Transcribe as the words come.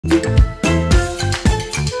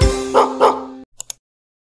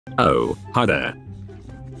Oh, hi there.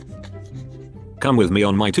 Come with me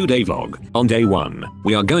on my 2-day vlog. On day 1,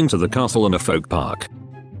 we are going to the castle and a folk park.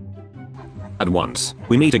 At once,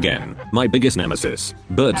 we meet again, my biggest nemesis,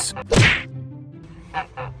 birds.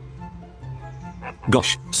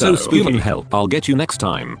 Gosh, so spooky. Human help, I'll get you next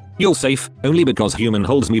time. You're safe, only because human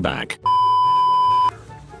holds me back.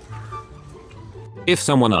 If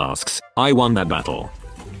someone asks, I won that battle.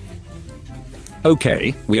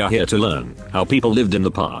 Okay, we are here to learn how people lived in the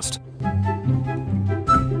past.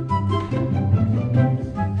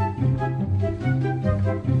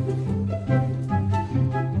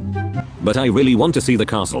 But I really want to see the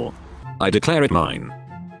castle. I declare it mine.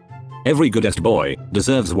 Every goodest boy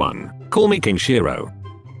deserves one. Call me King Shiro.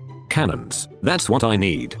 Cannons, that's what I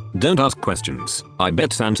need. Don't ask questions. I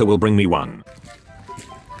bet Santa will bring me one.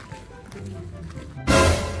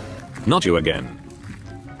 Not you again.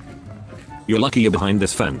 You're lucky you're behind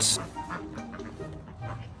this fence.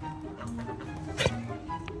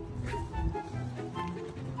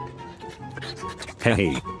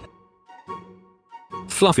 Hey.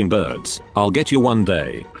 Fluffing birds, I'll get you one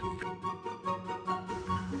day.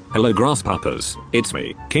 Hello grasshoppers, it's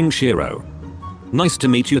me, King Shiro. Nice to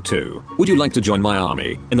meet you too. Would you like to join my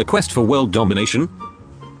army in the quest for world domination?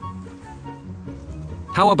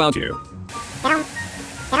 How about you?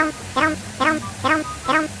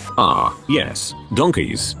 Ah, yes,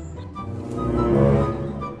 donkeys.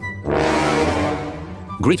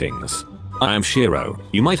 Greetings. I am Shiro,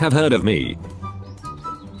 you might have heard of me.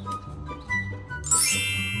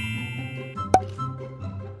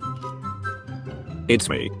 It's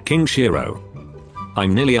me, King Shiro.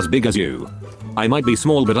 I'm nearly as big as you. I might be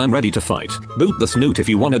small but I'm ready to fight. Boot the snoot if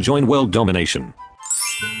you wanna join world domination.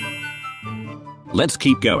 Let's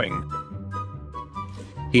keep going.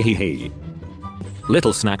 Hee hee hee.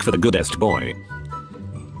 Little snack for the goodest boy.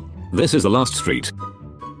 This is the last street,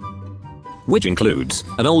 which includes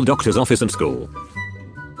an old doctor's office and school.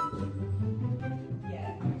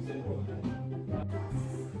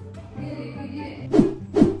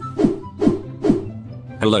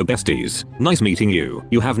 Hello besties, nice meeting you.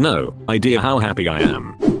 You have no idea how happy I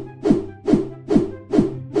am.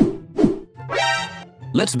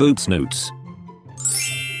 Let's boot snoots.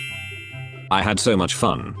 I had so much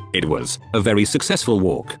fun. It was a very successful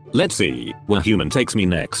walk. Let's see where human takes me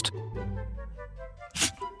next.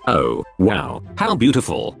 Oh, wow, how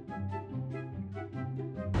beautiful.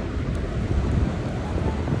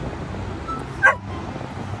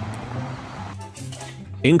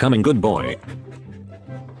 Incoming good boy.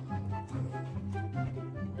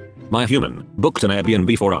 My human booked an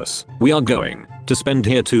Airbnb for us. We are going to spend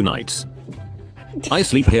here 2 nights. I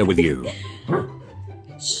sleep here with you.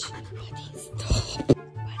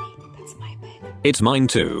 It's mine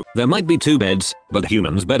too. There might be 2 beds, but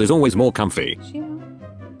human's bed is always more comfy.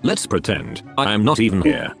 Let's pretend I am not even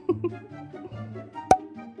here.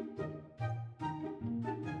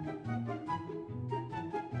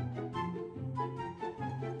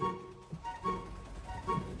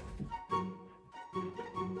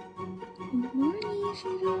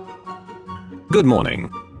 Good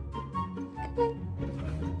morning.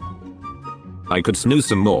 I could snooze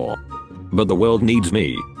some more, but the world needs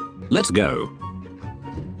me. Let's go.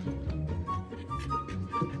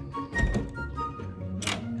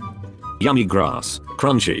 Yummy grass,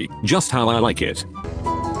 crunchy, just how I like it.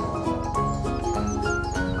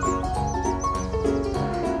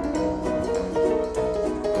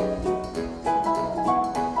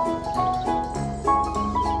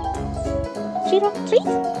 Shiro, treat?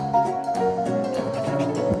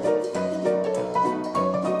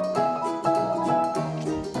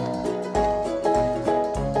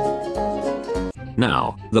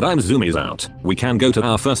 Now that I'm zoomies out, we can go to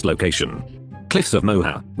our first location. Cliffs of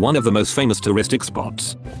Moher, one of the most famous touristic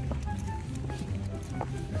spots.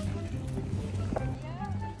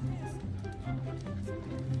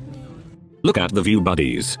 Look at the view,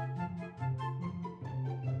 buddies.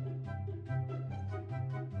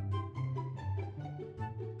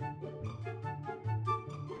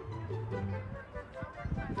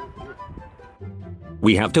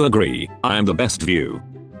 We have to agree, I am the best view.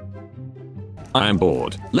 I am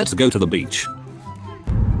bored. Let's go to the beach.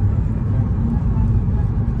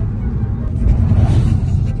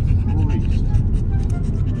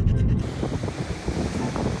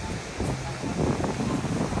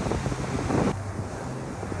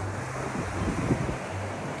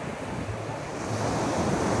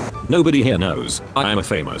 Nobody here knows I am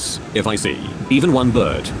famous. If I see even one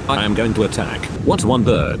bird, I am going to attack. What's one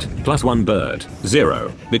bird plus one bird? 0.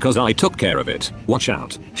 Because I took care of it. Watch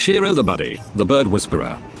out. Shiro the Buddy, the bird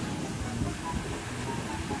whisperer.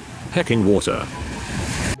 Hecking water.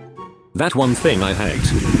 That one thing I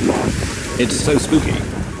hate. It's so spooky.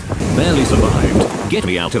 Barely survived. Get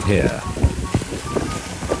me out of here.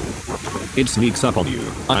 It sneaks up on you.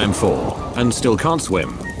 I am 4 and still can't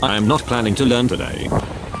swim. I am not planning to learn today.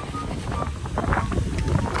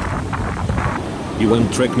 You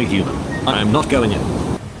won't trick me, human. I am not going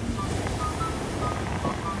in.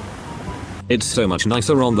 It's so much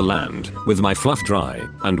nicer on the land, with my fluff dry,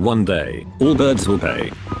 and one day, all birds will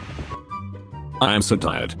pay. I am so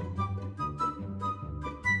tired.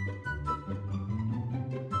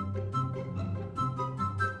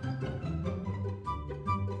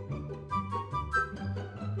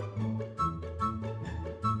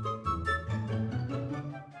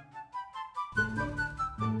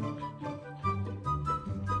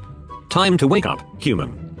 Time to wake up,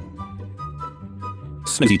 human.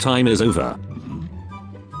 Snooty time is over.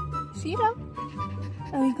 Shiro,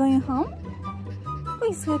 are we going home? Are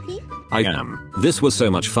you sleepy? I am. This was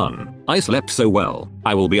so much fun. I slept so well.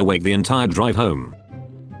 I will be awake the entire drive home.